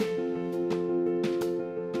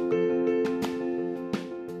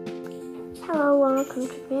welcome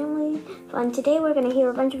to Family Fun. Today we're going to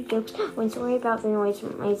hear a bunch of jokes. I'm sorry about the noise.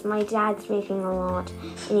 My dad's making a lot.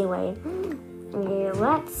 Anyway,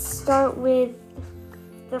 let's start with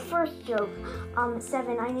the first joke.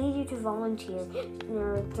 7, I need you to volunteer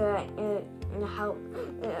to help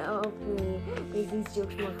me make these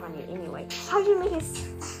jokes more funny. Anyway, how do you make a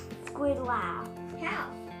squid laugh?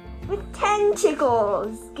 How? With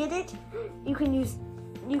tentacles. Get it? You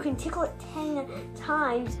can tickle it 10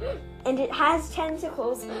 times and it has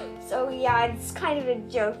tentacles. So yeah, it's kind of a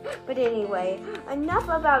joke. But anyway, enough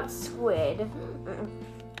about squid.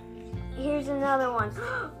 Here's another one.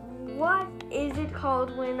 What is it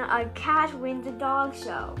called when a cat wins a dog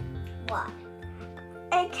show? What?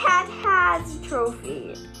 A cat has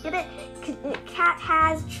trophy. Get it? Cat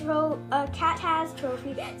has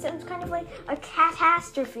trophy. Sounds kind of like a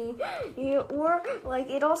catastrophe. Or like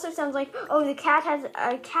it also sounds like, oh, the cat has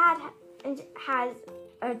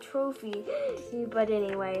a trophy. But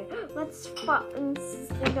anyway, let's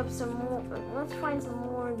think of some more. Let's find some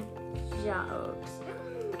more jokes.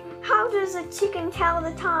 How does a chicken tell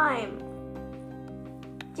the time?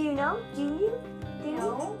 Do you know? Do you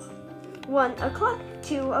know? 1 o'clock,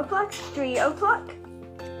 2 o'clock, 3 o'clock.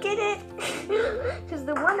 Get it? Because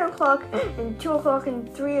the 1 o'clock and 2 o'clock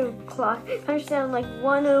and 3 o'clock kind of sound like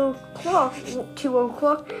 1 o'clock, 2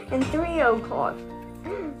 o'clock, and 3 o'clock.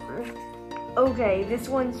 Okay, this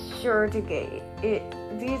one's sure to get it.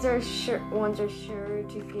 These ones are sure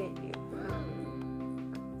to get you.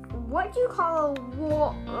 What do you call a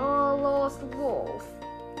lost wolf?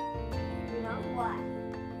 You know what?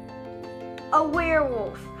 A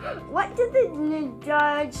werewolf. What did the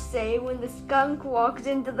judge say when the skunk walked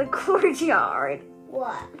into the courtyard?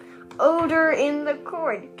 What? Odor in the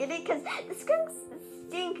court. Get it? Because the skunk's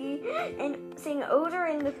stinky, and saying odor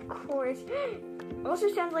in the court also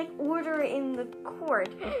sounds like order in the court.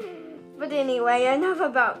 But anyway, enough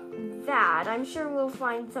about that. I'm sure we'll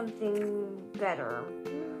find something better.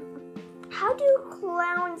 How do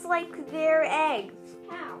clowns like their eggs?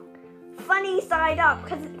 How? Funny side up,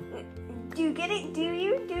 because do you get it? Do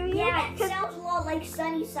you? Yeah, it sounds a lot like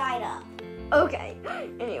sunny side up. Okay.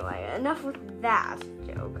 Anyway, enough with that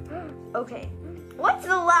joke. Okay. What's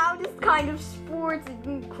the loudest kind of sports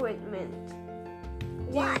equipment?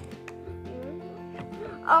 What?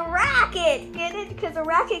 A racket. Get it? Because a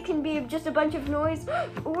racket can be just a bunch of noise,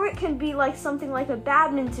 or it can be like something like a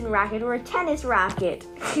badminton racket or a tennis racket.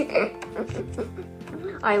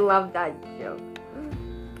 I love that joke.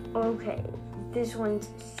 Okay. This one's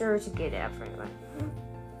sure to get everyone.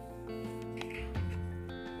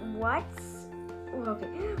 Why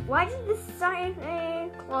did the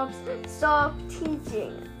Cyclops stop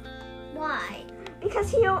teaching? Why? Because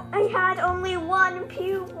he had only one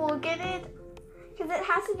pupil, get it? Because it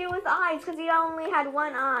has to do with eyes, because he only had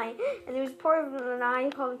one eye, and there's part of an eye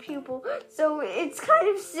called a pupil, so it's kind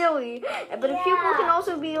of silly. But a pupil can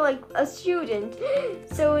also be like a student,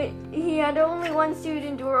 so he had only one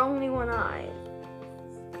student or only one eye.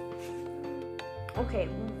 Okay,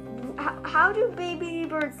 how do baby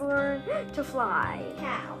birds learn to fly?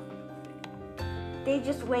 How? They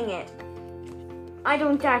just wing it. I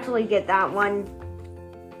don't actually get that one.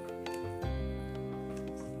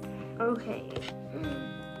 Okay.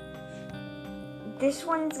 This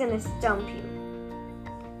one's gonna stump you.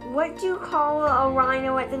 What do you call a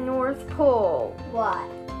rhino at the North Pole? What?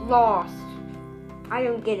 Lost. I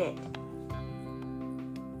don't get it.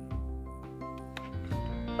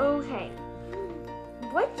 Okay.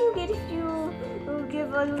 What do you get if you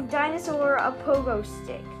give a dinosaur a pogo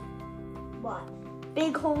stick? What?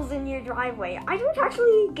 Big holes in your driveway. I don't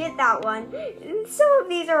actually get that one. Some of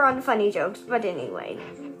these are unfunny jokes, but anyway.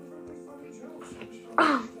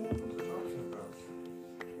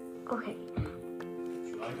 Okay.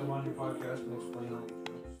 Should I come on your podcast and explain all these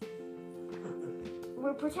jokes?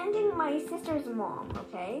 We're pretending my sister's mom,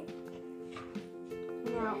 okay?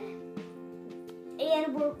 Now.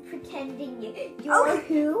 And we're pretending you're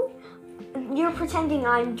who? You're pretending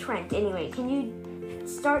I'm Trent. Anyway, can you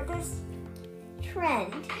start this?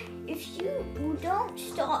 Trent, if you don't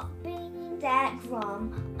stop banging that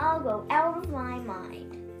drum, I'll go out of my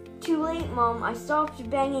mind. Too late, Mom. I stopped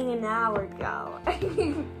banging an hour ago.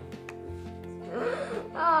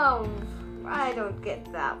 Oh, I don't get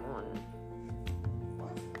that one.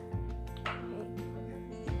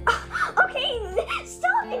 Okay,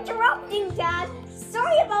 stop interrupting, Dad.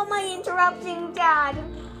 Sorry about my interrupting, Dad.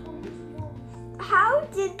 How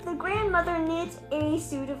did the grandmother knit a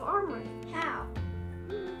suit of armor? How?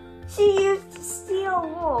 She used steel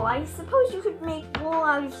wool. I suppose you could make wool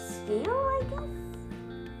out of steel, I guess?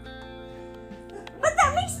 But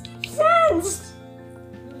that makes sense!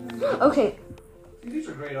 Okay,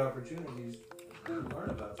 are great opportunities to learn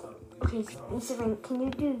about something. Okay, Sylvain, can you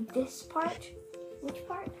do this part? Which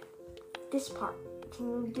part? This part. Can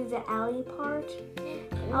you do the alley part?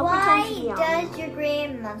 I'll Why pretend to be on. does your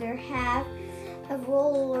grandmother have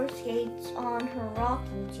roller skates on her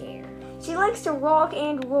rocking chair? She likes to rock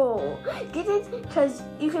and roll. Get it? Because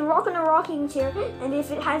you can rock on a rocking chair, and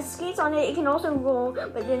if it has skates on it, it can also roll.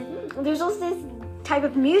 But then there's also this type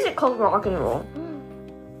of music called rock and roll.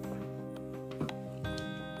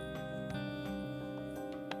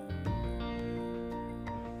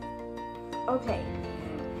 Okay.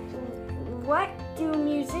 What do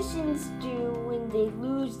musicians do when they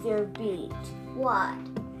lose their beat? What?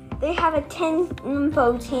 They have a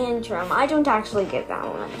tempo tantrum. I don't actually get that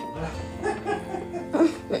one.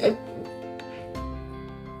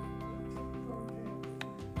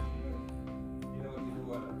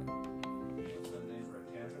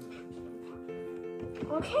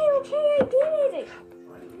 Okay, I did it.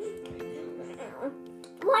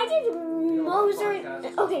 Why did Mozart...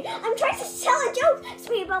 Okay, I'm trying to tell a joke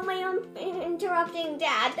sweet about my own interrupting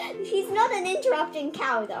dad. He's not an interrupting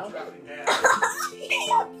cow, though.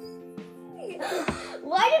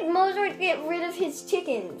 Why did Mozart get rid of his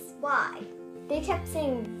chickens? Why? They kept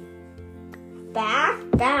saying back,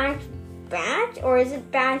 or is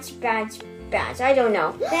it batch? I don't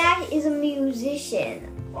know. That is a musician.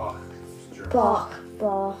 Bach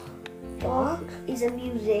is a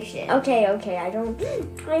musician. Okay,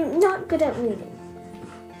 I'm not good at reading.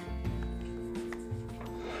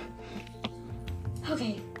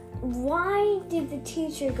 Okay, why did the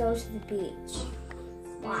teacher go to the beach?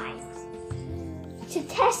 Why? To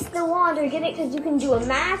test the water, get it? Because you can do a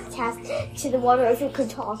math test to the water if it could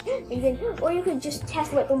talk, or you could just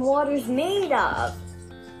test what the water's made of.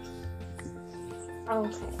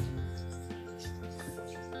 Okay.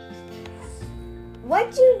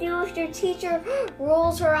 What do you do if your teacher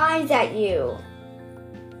rolls her eyes at you?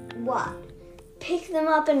 What? Pick them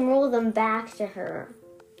up and roll them back to her.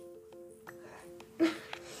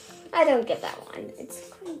 I don't get that one. It's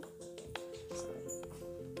cool.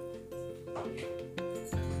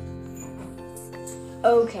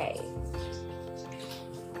 Okay.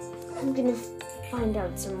 I'm gonna find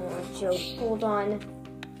out some more jokes. Hold on.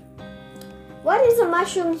 What is a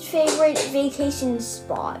mushroom's favorite vacation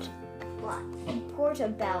spot? What?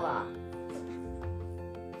 Portobello.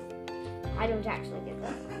 I don't actually get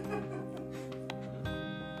that.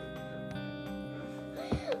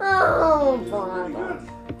 Oh, bother.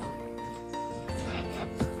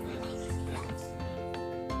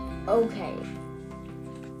 Okay.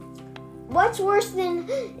 What's worse than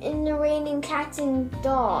in the raining cats and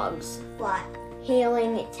dogs? What?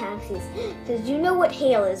 Hailing taxis. Because you know what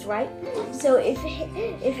hail is, right? So if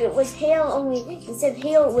it was hail only, instead of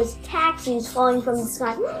hail, it was taxis falling from the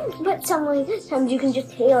sky. But sometimes you can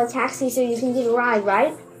just hail a taxi so you can get a ride,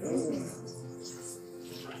 right?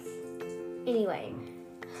 Anyway,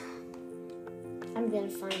 I'm gonna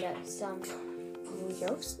find out some new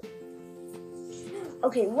jokes.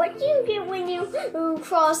 Okay, what do you get when you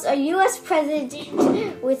cross a U.S. president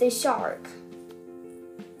with a shark?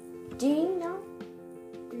 Do you know?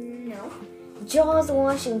 No. George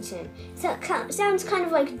Washington. Sounds kind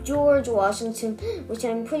of like George Washington, which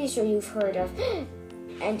I'm pretty sure you've heard of.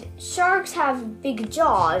 And sharks have big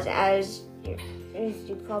jaws, as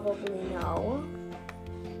you probably know.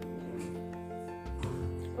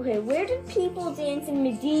 Okay, where did people dance in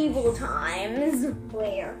medieval times?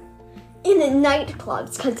 Where? In the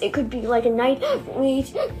nightclubs, because it could be like a night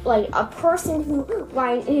like a person who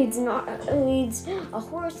leads a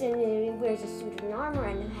horse and wears a suit and armor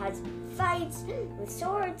and has fights with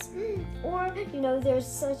swords, or there's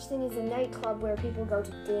such thing as a nightclub where people go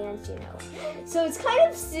to dance, So it's kind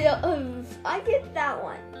of still. I get that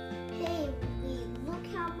one. Hey, look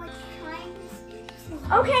how much time this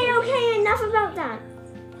is. Okay, enough about that.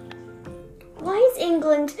 Why is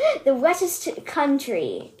England the wettest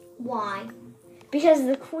country? Why? Because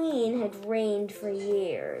the Queen had reigned for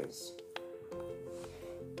years.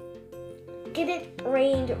 Get it?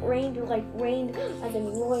 Reigned as in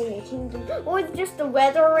ruling a kingdom. Or just the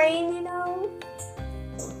weather rain,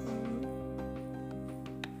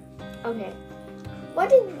 Okay. What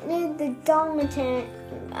did the Dalmatian...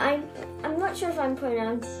 I'm not sure if I'm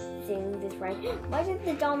pronouncing this right. Why did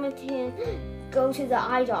the Dalmatian go to the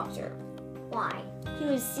eye doctor? Why? He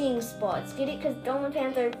was seeing spots. Get it? Because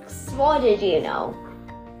Dalmatians are spotted, Okay,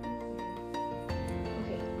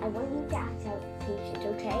 I want you to act out patient,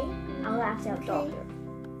 okay? I'll act out doctor.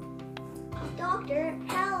 Doctor,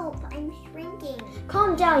 help! I'm shrinking.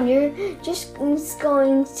 Calm down. You're just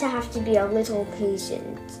going to have to be a little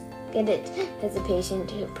patient. get it as a person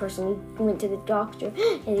who went to the doctor,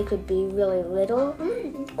 and it could be really little,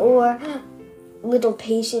 or little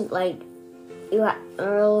patient, like you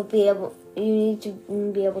need to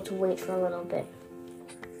be able to wait for a little bit.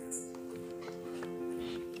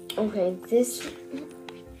 Okay, this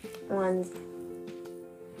one's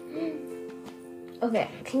okay.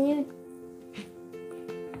 Can you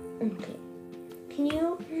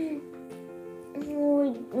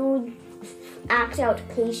act out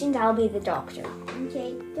patient? I'll be the doctor.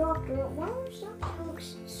 Okay, doctor, why does that look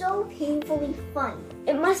so painfully funny?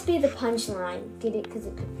 It must be the punchline. Get it? Because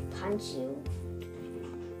it could punch you.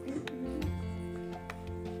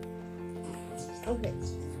 Okay.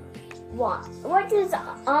 What does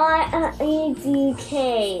IEDK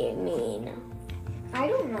mean? I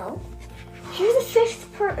don't know. You're the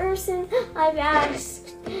 5th person I've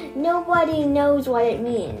asked. Nobody knows what it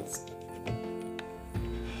means.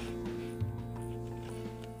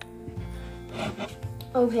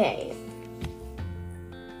 Okay.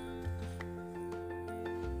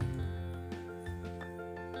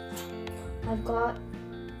 I've got a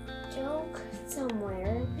joke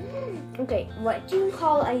somewhere. Okay, what do you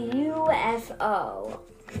call a UFO?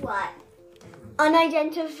 What?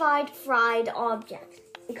 Unidentified fried object.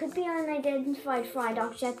 It could be an unidentified fried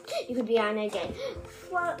object. It could be an unidentified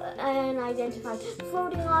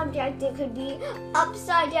floating object. It could be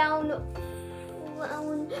upside down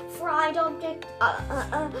fried object.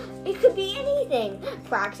 It could be anything,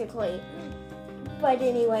 practically. But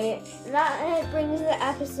anyway, that brings the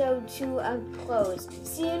episode to a close.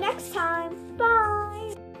 See you next time. Bye.